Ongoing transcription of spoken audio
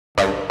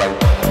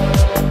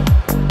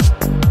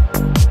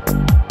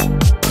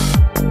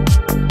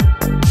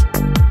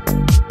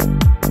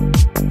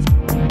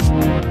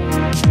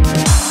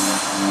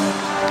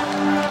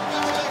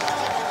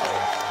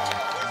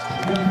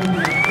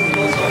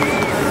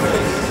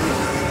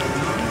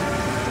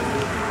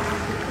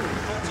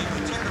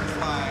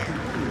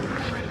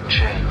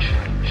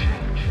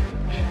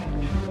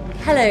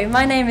Hello,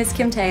 my name is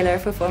Kim Taylor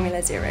for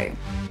Formula Zero.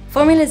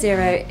 Formula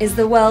Zero is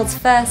the world's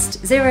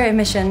first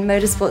zero-emission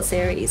motorsport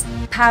series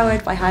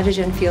powered by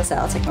hydrogen fuel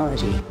cell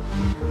technology.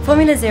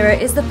 Formula Zero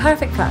is the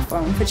perfect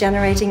platform for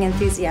generating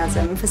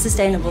enthusiasm for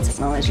sustainable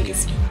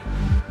technologies.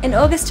 In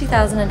August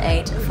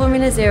 2008,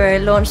 Formula Zero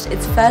launched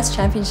its first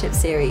championship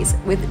series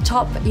with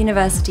top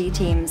university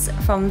teams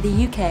from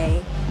the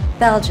UK,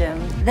 Belgium,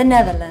 the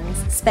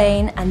Netherlands,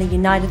 Spain and the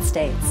United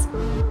States.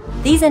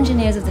 These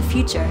engineers of the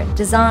future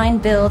design,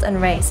 build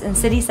and race in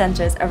city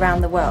centres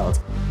around the world,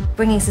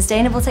 bringing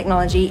sustainable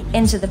technology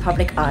into the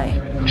public eye.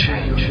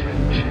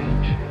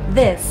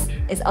 This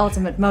is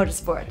Ultimate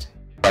Motorsport.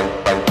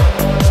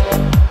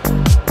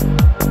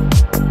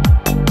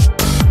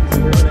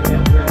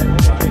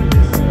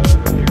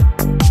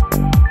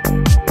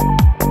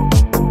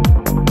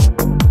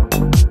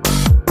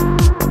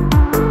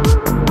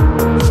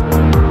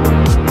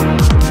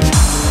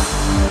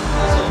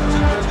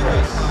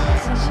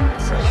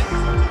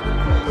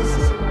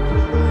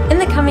 In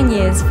the coming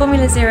years,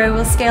 Formula Zero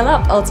will scale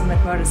up Ultimate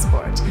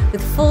Motorsport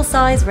with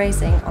full-size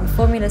racing on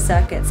Formula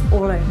circuits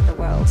all over the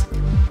world.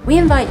 We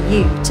invite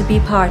you to be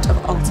part of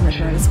Ultimate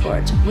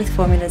Motorsport with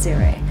Formula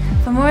Zero.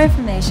 For more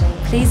information,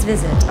 please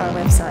visit our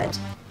website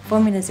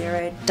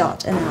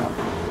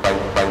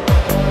formulazero.nl.